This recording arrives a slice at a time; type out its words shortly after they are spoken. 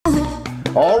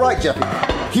All right, Jeffy.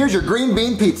 Here's your green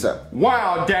bean pizza.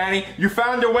 Wow, Danny, you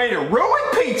found a way to ruin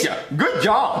pizza. Good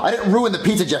job. I didn't ruin the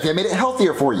pizza, Jeffy. I made it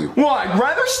healthier for you. Well, I'd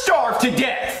rather starve to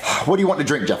death. What do you want to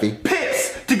drink, Jeffy?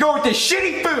 Piss to go with this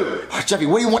shitty food. Jeffy,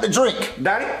 what do you want to drink?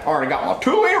 Daddy, I already got my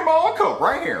 2-liter bottle of Coke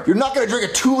right here. You're not going to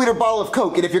drink a 2-liter bottle of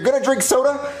Coke, and if you're going to drink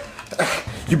soda,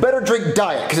 you better drink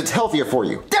diet, because it's healthier for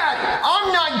you. Daddy,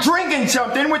 I'm not drinking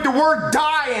something with the word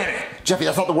die in it. Jeffy,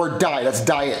 that's not the word die, that's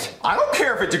diet. I don't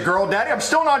care if it's a girl, Daddy, I'm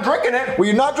still not drinking it. Well,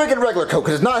 you're not drinking regular Coke,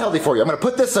 because it's not healthy for you. I'm going to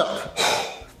put this up.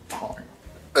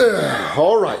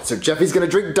 All right, so Jeffy's going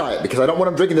to drink diet, because I don't want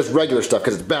him drinking this regular stuff,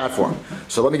 because it's bad for him.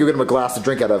 So let me go get him a glass to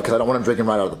drink out of, because I don't want him drinking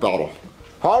right out of the bottle.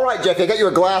 All right, Jeffy, I got you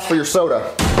a glass for your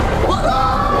soda.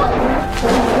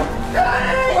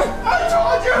 Daddy, I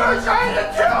told you you were trying to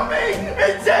kill me!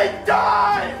 It said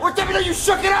die! Well, Jeffy, no, you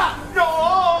shook it up!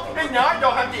 No! And now I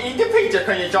don't have to eat the pizza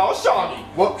because it's all soggy.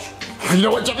 Whoops. You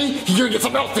know what, Jeffy? You're gonna get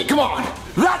something healthy, come on!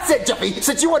 That's it, Jeffy!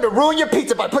 Since you wanted to ruin your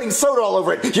pizza by putting soda all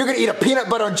over it, you're gonna eat a peanut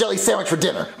butter and jelly sandwich for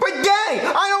dinner. But Daddy,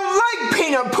 I don't like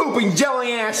peanut poop and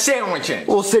jelly ass sandwiches.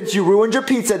 Well, since you ruined your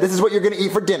pizza, this is what you're gonna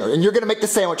eat for dinner, and you're gonna make the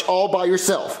sandwich all by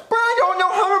yourself. But I don't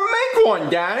know how to make one,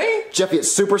 Daddy. Jeffy,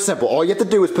 it's super simple. All you have to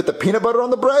do is put the peanut butter on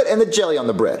the bread and the jelly on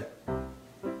the bread.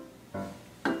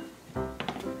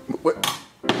 What?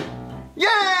 Yay,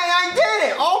 I did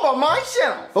it all by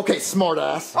myself. Okay,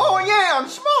 smartass. Oh yeah, I'm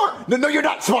smart. No, you're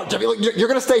not smart, Jeffy. Look, you're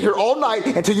gonna stay here all night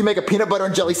until you make a peanut butter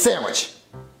and jelly sandwich.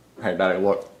 Hey, Daddy,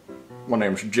 look. My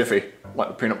name's Jiffy. Like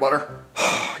the peanut butter?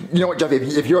 You know what, Jeffy?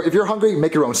 If you're hungry,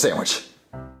 make your own sandwich.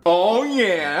 Oh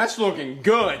yeah, that's looking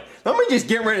good. Let me just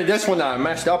get rid of this one that I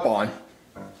messed up on.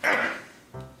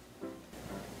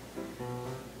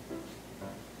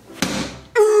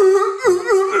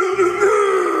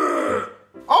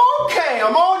 Okay,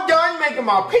 I'm all done making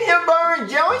my peanut butter and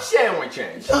jelly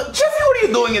sandwiches. Jeffy, what are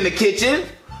you doing in the kitchen?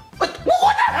 What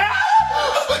the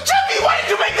hell? Jeffy, why did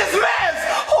you make this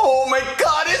mess? Oh my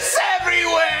God, it's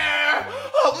everywhere!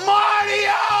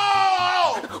 Mario!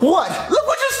 What? Look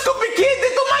what your stupid kid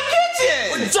did to my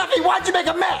kitchen! Jeffy, why'd you make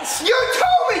a mess? You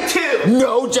told me to!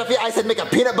 No, Jeffy, I said make a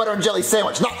peanut butter and jelly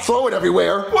sandwich, not throw it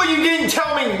everywhere. Well, you didn't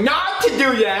tell me not to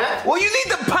do that. Well, you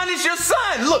need to punish your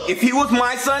son. Look, if he was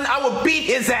my son, I would beat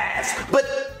his ass. But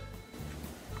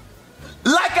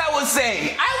like I was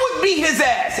saying, I would beat his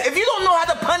ass. If you don't know how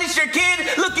to punish your kid,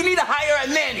 look, you need to hire a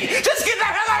nanny. Just get the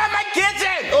hell out of my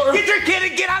kitchen! Get your kid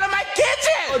and get out of my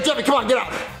kitchen! Oh, Jeffy, come on, get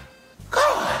out.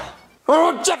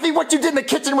 Oh, Jeffy, what you did in the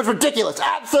kitchen was ridiculous.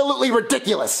 Absolutely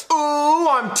ridiculous. Ooh,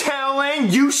 I'm telling,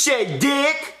 you said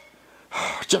dick.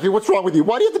 Jeffy, what's wrong with you?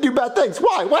 Why do you have to do bad things?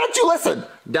 Why? Why don't you listen?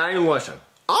 Daddy, listen.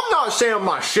 I'm not saying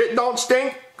my shit don't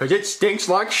stink, because it stinks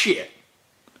like shit.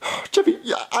 Jeffy,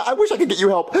 I wish I could get you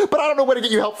help, but I don't know where to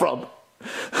get you help from.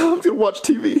 I'm gonna watch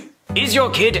TV. Is your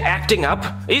kid acting up?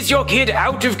 Is your kid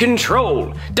out of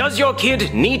control? Does your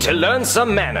kid need to learn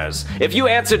some manners? If you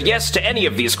answered yes to any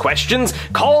of these questions,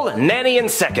 call Nanny in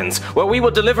Seconds, where we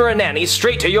will deliver a nanny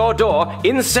straight to your door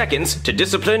in seconds to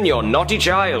discipline your naughty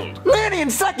child. Nanny in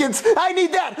Seconds? I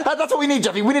need that. That's what we need,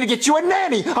 Jeffy. We need to get you a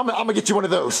nanny. I'm gonna get you one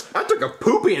of those. I took a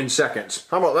poopy in seconds.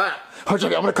 How about that? Oh,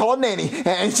 Jeffy, I'm gonna call a nanny,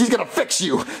 and she's gonna fix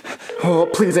you. Oh,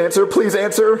 please answer, please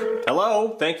answer.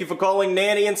 Hello, thank you for calling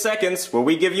Nanny in Seconds, where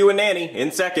we give you a nanny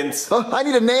in seconds. I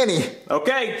need a nanny.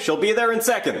 Okay, she'll be there in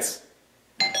seconds.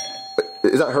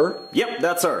 Is that her? Yep,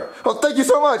 that's her. Oh, thank you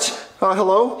so much.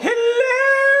 Hello?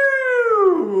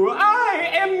 Hello! I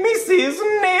am Mrs.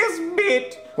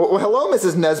 Nesbit. Well, hello,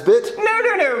 Mrs. Nesbit.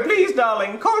 No, please,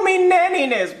 darling, call me Nanny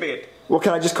Nesbit. Well,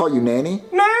 can I just call you Nanny?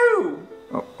 No!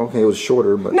 Oh, okay, it was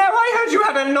shorter, but... Now, I heard you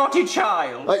had a naughty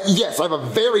child. Yes, I have a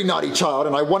very naughty child,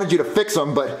 and I wanted you to fix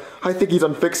him, but I think he's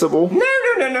unfixable.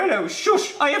 No,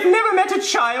 shush. I have never met a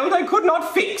child I could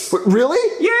not fix. What, really?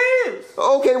 Yes.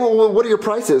 Okay, well, what are your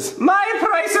prices? My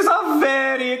prices are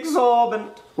very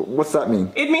exorbitant. What's that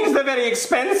mean? It means they're very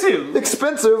expensive.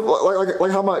 Expensive?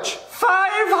 Like how much?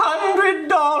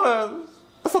 $500.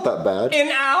 That's not that bad. An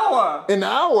hour. An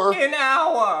hour? An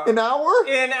hour. An hour?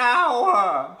 An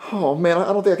hour. Oh man,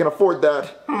 I don't think I can afford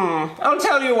that. I'll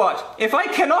tell you what. If I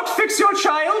cannot fix your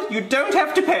child, you don't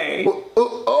have to pay.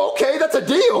 Okay, that's a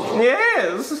deal.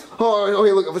 Yes. Oh,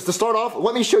 okay, look, to start off,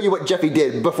 let me show you what Jeffy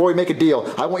did before we make a deal.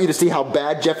 I want you to see how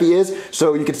bad Jeffy is,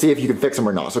 so you can see if you can fix him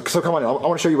or not. So come on in, I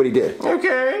want to show you what he did.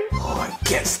 Okay. Oh, I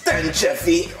can't stand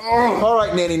Jeffy. All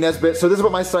right, Nanny Nesbit, so this is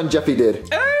what my son Jeffy did.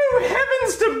 Oh,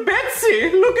 heavens to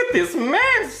Betsy. Look at this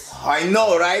mess. I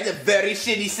know, right? A very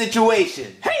shitty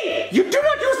situation. Hey, you do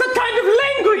not use that kind of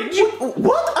language.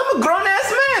 What? I'm a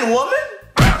grown-ass man, woman.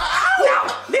 Now,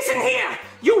 listen here.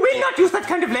 You will not use that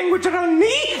kind of language around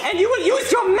me, and you will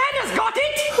use your manners, got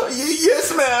it?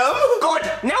 Yes, ma'am. Good.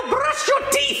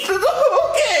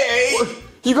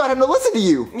 You got him to listen to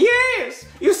you. Yes!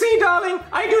 You see, darling,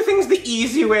 I do things the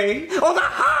easy way. Or the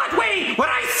hard way, when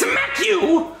I smack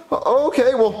you!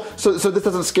 Okay, well, so this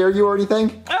doesn't scare you or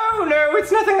anything? Oh, no,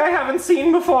 it's nothing I haven't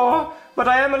seen before. But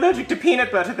I am allergic to peanut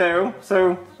butter, though,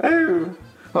 so, oh.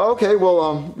 Okay,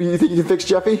 well, you think you can fix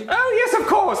Jeffy? Oh, yes, of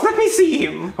course. Let me see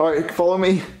him. All right, follow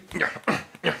me.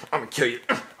 I'm gonna kill you.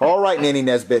 All right, Nanny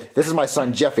Nesbitt. This is my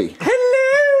son, Jeffy.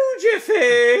 Hello,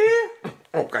 Jeffy.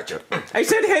 Oh, gotcha. I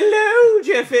said hello,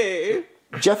 Jeffy.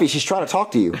 Jeffy, she's trying to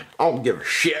talk to you. I don't give a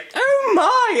shit. Oh,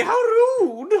 my, how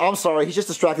rude. I'm sorry, he's just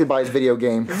distracted by his video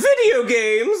game. Video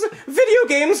games? Video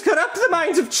games corrupt the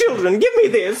minds of children. Give me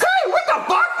this. Hey, what the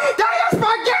fuck? Daddy, that's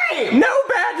my game! No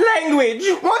bad language.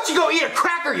 Why don't you go eat a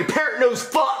cracker, you parrot nose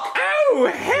fuck?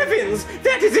 Oh, heavens.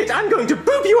 That is it. I'm going to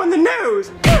boop you on the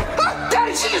nose.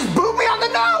 Daddy, she just booped me on the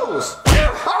nose!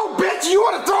 Oh, bitch, you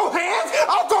wanna throw hands?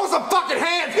 I'll throw some fucking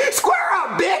hands! Square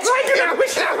up, bitch! Okay,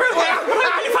 stop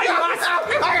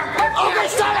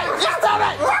it! Stop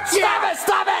it! Stop it!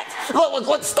 Stop it!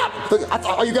 Look, stop!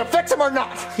 Are you gonna fix him or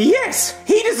not? Yes,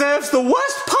 he deserves the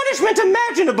worst punishment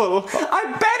imaginable.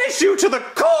 I banish you to the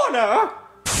corner.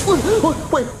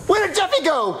 Wait, where did Jeffy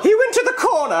go? He went to the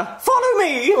corner. Follow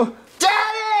me.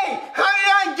 Daddy! How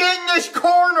did I get in this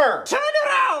corner? Turn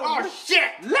around. Oh,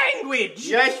 shit! Language.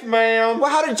 Yes, ma'am.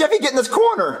 Well, how did Jeffy get in this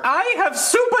corner? I have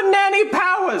super nanny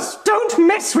powers. Don't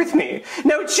mess with me.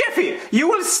 Now, Jeffy, you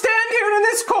will stand here in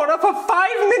this corner for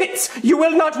 5 minutes. You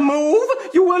will not move.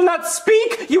 You will not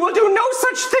speak. You will do no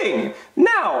such thing.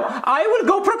 Now, I will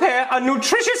go prepare a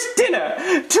nutritious dinner.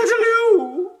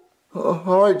 Toodaloo.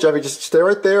 All right, Jeffy, just stay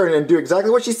right there and do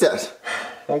exactly what she says.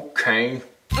 Okay.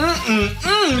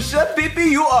 Chef Pee-Pee,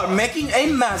 you are making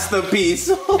a masterpiece.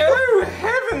 Oh,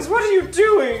 heavens, what are you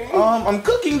doing? I'm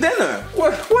cooking dinner.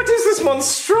 What is this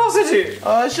monstrosity?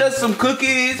 Just some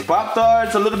cookies,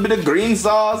 Pop-Tarts, a little bit of green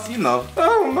sauce, you know.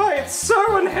 Oh my, it's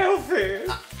so unhealthy.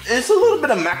 It's a little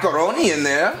bit of macaroni in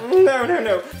there.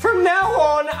 No. From now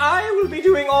on, I will be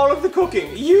doing all of the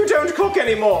cooking. You don't cook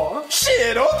anymore.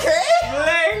 Shit, okay.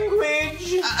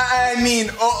 Language. I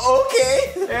mean,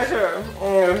 okay.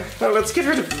 Now let's get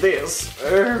rid of this.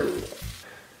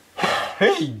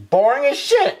 This is boring as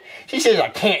shit. She says I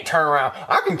can't turn around.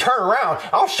 I can turn around.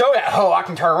 I'll show that hoe I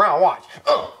can turn around. Watch.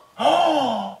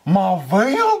 My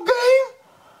video game?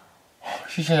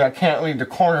 She says I can't leave the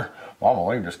corner. Well, I'm gonna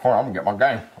leave this corner. I'm gonna get my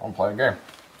game. I'm gonna play a game.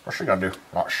 What's she gonna do?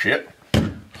 Not shit.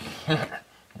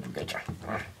 Get you.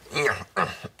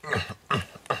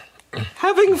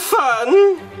 Having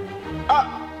fun?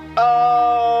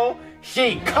 Oh,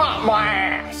 she caught my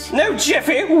ass. No,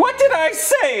 Jeffy, what did I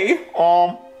say?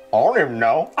 I don't even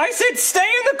know. I said stay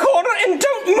in the corner and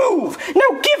don't move.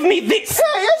 Now give me this. Hey,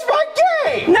 it's my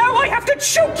game. Now I have to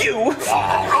choke you.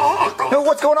 Hey,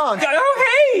 what's going on? Oh,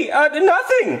 hey,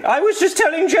 nothing. I was just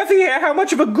telling Jeffy here how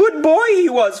much of a good boy he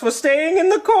was for staying in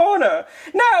the corner.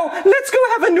 Now, let's go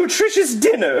have a nutritious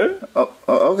dinner.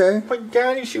 Okay. But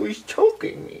Daddy, she was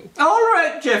choking me. All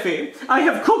right, Jeffy. I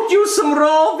have cooked you some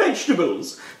raw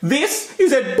vegetables. This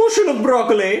is a bushel of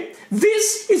broccoli.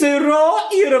 This is a raw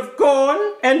ear of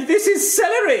corn. And this is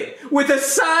celery with a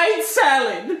side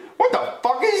salad. What the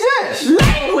fuck is this?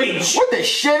 Language! What the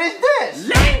shit is this?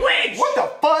 Language! What the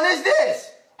fun is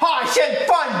this? I said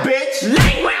fun, bitch!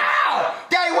 Language! Ow!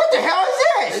 Daddy, what the hell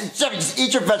is this? Jeffy, just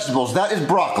eat your vegetables. That is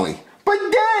broccoli. But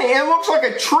Daddy, it looks like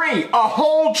a tree. A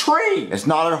whole tree. It's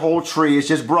not a whole tree. It's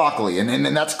just broccoli, and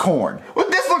that's corn. Well,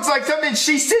 this looks like something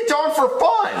she sits on for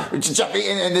fun. Jeffy,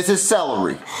 and this is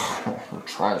celery.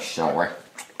 Try to show it.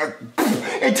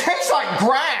 It tastes like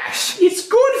grass. It's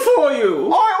good for you. All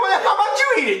right, well, then how about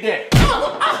you eat it then?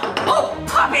 Oh,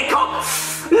 poppycock!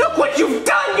 Look what you've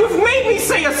done! You've made me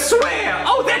say a swear!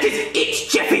 Oh, that is it,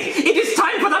 Jeffy! It is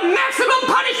time for the maximum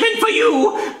punishment for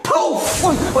you! Poof!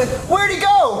 Wait, where'd he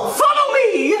go? Follow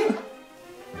me!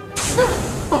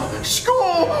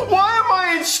 School? Why am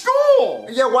I in school?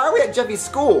 Yeah, why are we at Jeffy's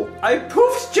school? I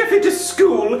poofed Jeffy to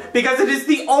school because it is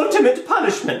the ultimate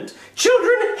punishment.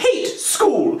 Children hate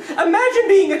school. Imagine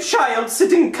being a child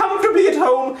sitting comfortably at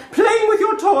home, playing with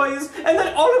your toys, and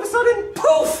then all of a sudden,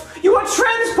 poof! You are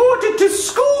transported to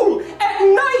school at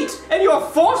night, and you are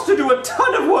forced to do a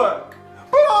ton of work.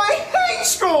 But I hate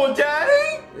school,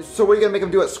 Daddy. So what are you gonna make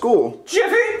him do at school?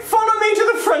 Jeffy, follow me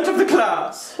to the front of the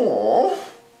class. Aww.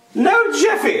 Now,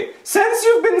 Jeffy, since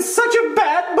you've been such a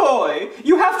bad boy,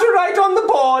 you have to write on the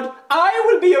board, I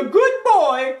will be a good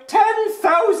boy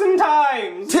 10,000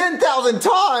 times. 10,000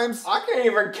 times? I can't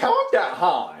even count that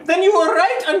high. Then you will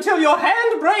write until your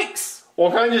hand breaks.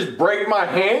 Well, can I just break my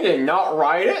hand and not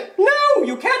write it? No,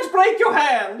 you can't break your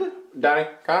hand. Daddy,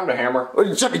 can I have the hammer?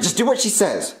 Jeffy, just do what she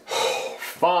says.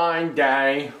 Fine,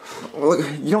 Daddy. Look,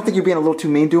 you don't think you're being a little too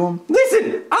mean to him?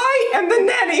 Listen, I am the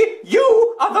nanny.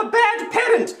 You are the bad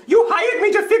parent. You hired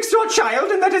me to fix your child,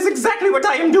 and that is exactly what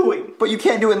I am doing. But you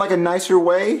can't do it in like a nicer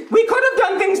way? We could have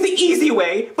done things the easy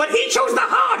way, but he chose the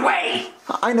hard way.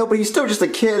 I know, but he's still just a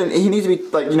kid, and he needs to be,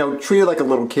 like, you know, treated like a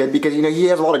little kid because, you know, he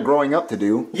has a lot of growing up to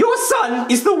do. Your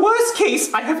son is the worst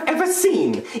case I have ever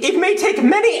seen. It may take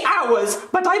many hours,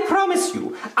 but I promise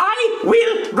you, I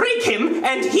will break him,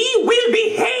 and he will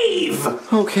behave.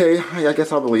 Okay, I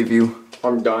guess I'll believe you.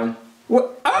 I'm done.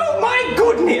 Oh my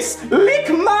goodness! Lick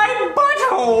my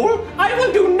butthole! I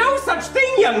will do no such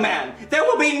thing, young man. There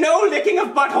will be no licking of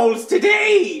buttholes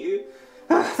today.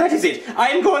 That is it. I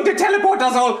am going to teleport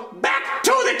us all back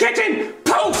to the kitchen.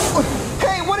 Poof!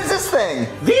 Hey, what is this thing?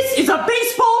 This is a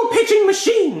baseball pitching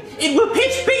machine. It will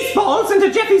pitch baseballs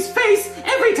into Jeffy's face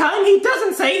every time he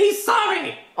doesn't say he's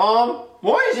sorry.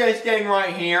 What is this thing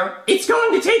right here? It's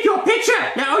going to take your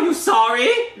picture. Now, are you sorry?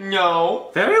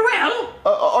 No. Very well.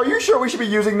 Are you sure we should be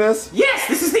using this? Yes,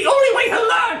 this is the only way to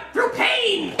learn, through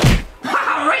pain.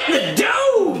 Ha! Right in the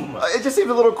dome. It just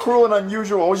seems a little cruel and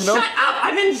unusual, you know? Shut up!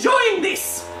 I'm enjoying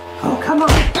this. Oh, come on.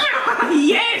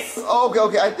 Yes.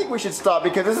 Okay, I think we should stop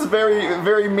because this is very,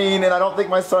 very mean, and I don't think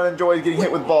my son enjoys getting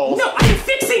hit with balls. No, I'm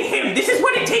fixing him. This is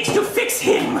what it takes to fix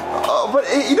him. But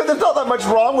you know, there's not that much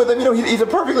wrong with him. You know, he's a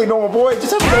perfectly normal boy.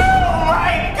 Just have to. Oh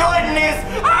my goodness!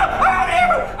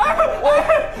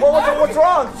 What's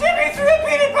wrong? Jeffy threw a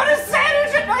peanut butter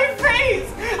sandwich at my face!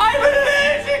 I'm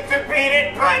allergic to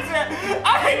peanut butter!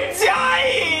 I'm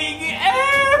dying!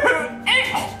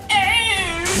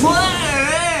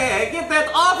 Get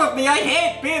that off of me! I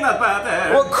hate peanut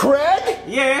butter! Well, Craig?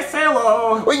 Yes,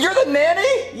 hello! Well, you're the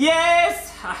nanny? Yes!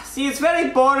 See, it's very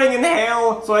boring in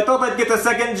hell, so I thought I'd get a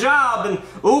second job, and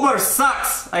Uber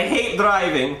sucks. I hate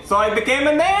driving, so I became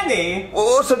a nanny.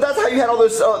 Oh, so that's how you had all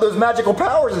those magical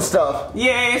powers and stuff.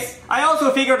 Yes, I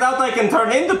also figured out I can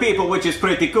turn into people, which is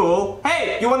pretty cool.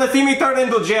 Hey, you wanna see me turn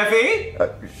into Jeffy?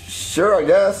 Sure, I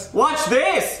guess. Watch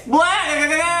this!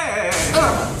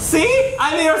 See?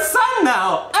 I'm your son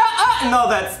now! And all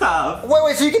that stuff.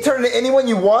 Wait, so you can turn into anyone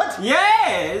you want?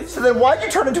 Yes! So then why'd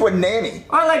you turn into a nanny?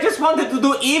 Well, I just wanted to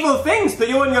do evil things to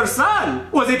you and your son.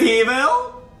 Was it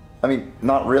evil? I mean,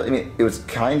 not really. I mean, it was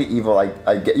kind of evil.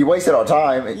 I get you wasted our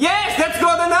time. Yes, that's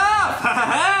good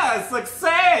enough!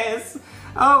 Success!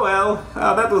 Oh well,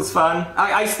 that was fun.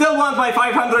 I still want my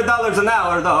 $500 an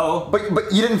hour though.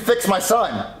 But you didn't fix my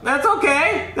son. That's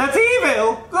okay. That's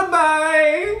evil.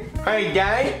 Goodbye. Hey,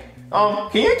 Daddy.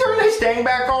 Can you turn this thing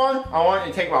back on? I want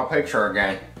to take my picture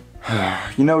again.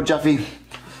 You know, Jeffy,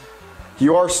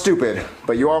 you are stupid,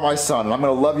 but you are my son, and I'm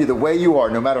gonna love you the way you are,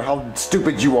 no matter how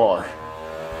stupid you are.